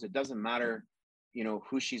goes. It doesn't matter,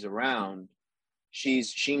 who she's around.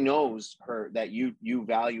 She knows her that you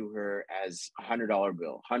value her as $100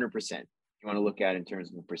 bill, 100%. You want to look at it in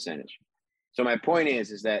terms of a percentage. So my point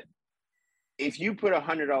is that if you put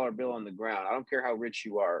 $100 bill on the ground, I don't care how rich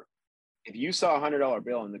you are. If you saw $100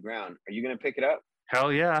 bill on the ground, are you going to pick it up?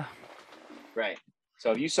 Hell yeah. Right.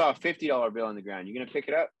 So if you saw a $50 bill on the ground, you're going to pick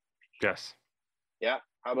it up? Yes. Yeah.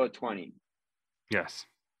 How about 20? Yes.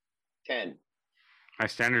 10. My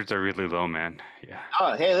standards are really low, man. Yeah.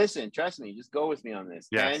 Oh, hey, listen, trust me. Just go with me on this.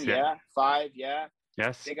 Yes, 10, yeah. 5, yeah.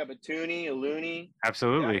 Yes. Pick up a toonie, a loony.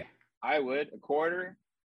 Absolutely. Yeah, I would. A quarter.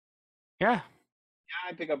 Yeah. Yeah,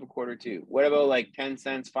 I'd pick up a quarter too. What about like 10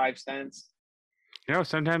 cents, 5 cents?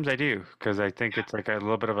 Sometimes I do because I think it's like a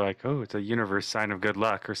little bit of it's a universe sign of good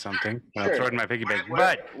luck or something. Sure. I'll throw it in my piggy bank.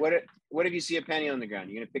 What if you see a penny on the ground?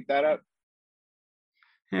 You gonna pick that up?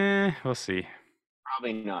 We'll see.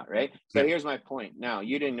 Probably not, right? So here's my point. Now,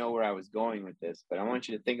 you didn't know where I was going with this, but I want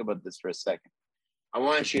you to think about this for a second. I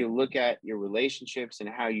want you to look at your relationships and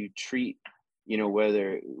how you treat,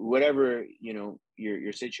 whatever,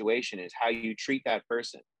 your situation is, how you treat that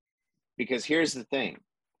person. Because here's the thing.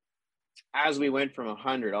 As we went from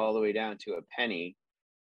 100 all the way down to a penny,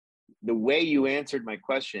 the way you answered my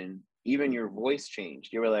question, even your voice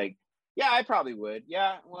changed. You were like, yeah, I probably would.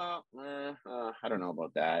 Yeah, well, I don't know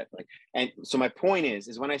about that. Like, and so my point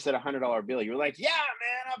is when I said $100 bill, you were like, yeah,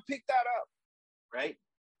 man, I'll pick that up, right?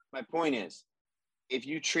 My point is, if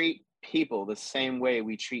you treat people the same way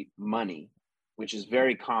we treat money, which is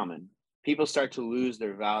very common, people start to lose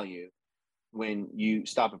their value when you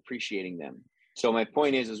stop appreciating them. So my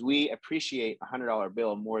point is we appreciate $100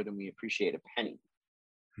 bill more than we appreciate a penny.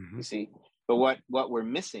 Mm-hmm. You see, but what we're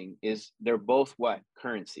missing is they're both what?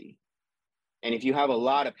 Currency. And if you have a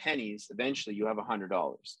lot of pennies, eventually you have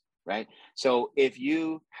 $100, right? So if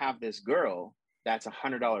you have this girl that's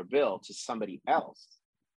 $100 bill to somebody else,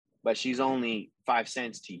 but she's only 5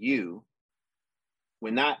 cents to you,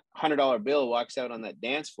 when that $100 bill walks out on that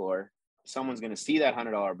dance floor, someone's going to see that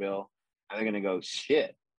 $100 bill and they're going to go,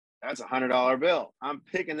 shit, that's a $100 bill. I'm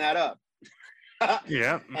picking that up.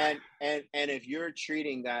 Yeah. And if you're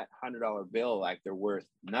treating that $100 bill like they're worth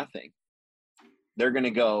nothing, they're going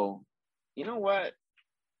to go, you know what?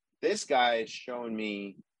 This guy is showing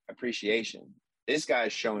me appreciation. This guy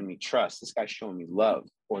is showing me trust. This guy's showing me love,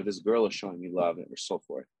 or this girl is showing me love, or so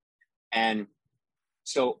forth. And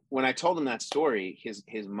So when I told him that story,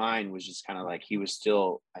 his mind was just kind of like, he was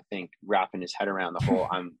still, I think, wrapping his head around the whole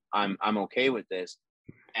I'm okay with this.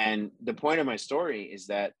 And the point of my story is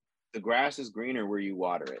that the grass is greener where you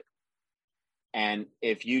water it. And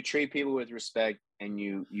if you treat people with respect and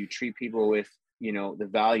you treat people with, the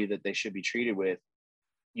value that they should be treated with,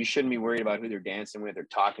 you shouldn't be worried about who they're dancing with or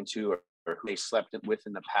talking to, or who they slept with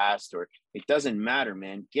in the past. Or it doesn't matter,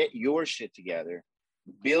 man. Get your shit together,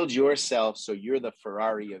 build yourself so you're the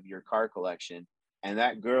Ferrari of your car collection, and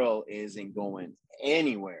that girl isn't going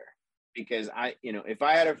anywhere. Because if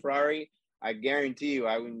I had a Ferrari, I guarantee you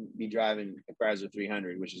I wouldn't be driving a Chrysler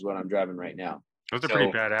 300, which is what I'm driving right now. Those are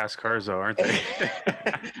pretty So badass cars, though, aren't they?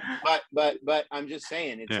 but I'm just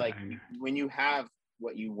saying, it's Yeah. like, when you have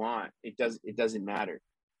what you want, it doesn't matter.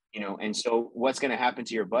 And so what's going to happen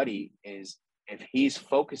to your buddy is, if he's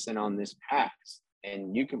focusing on this past,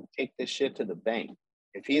 and you can take this shit to the bank,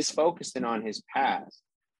 if he's focusing on his past,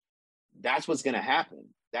 that's what's going to happen.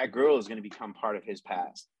 That girl is going to become part of his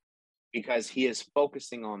past, because he is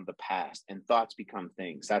focusing on the past, and thoughts become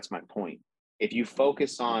things. That's my point. If you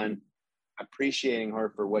focus on appreciating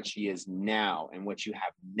her for what she is now and what you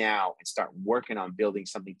have now, and start working on building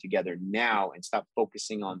something together now, and stop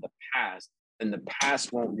focusing on the past, then the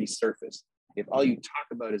past won't resurface. If all you talk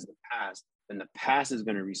about is the past, then the past is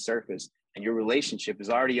going to resurface, and your relationship is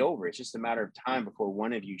already over. It's just a matter of time before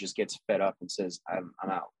one of you just gets fed up and says, I'm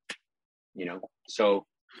out. So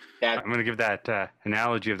that, I'm going to give that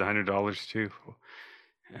analogy of the $100 too.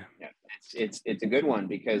 yeah, it's a good one,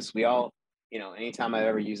 because we all, anytime I've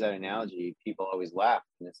ever used that analogy, people always laugh.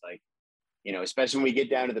 And it's like, especially when we get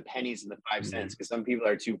down to the pennies and the 5 cents, because some people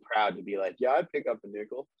are too proud to be like, yeah, I'd pick up a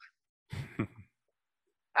nickel.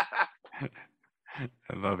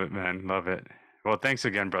 I love it, man. Love it. Well, thanks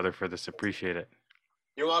again, brother, for this. Appreciate it.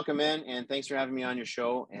 You're welcome, man. And thanks for having me on your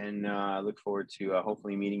show. And I look forward to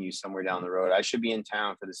hopefully meeting you somewhere down the road. I should be in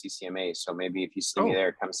town for the CCMA. So maybe if you see me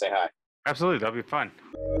there, come say hi. Absolutely. That'll be fun.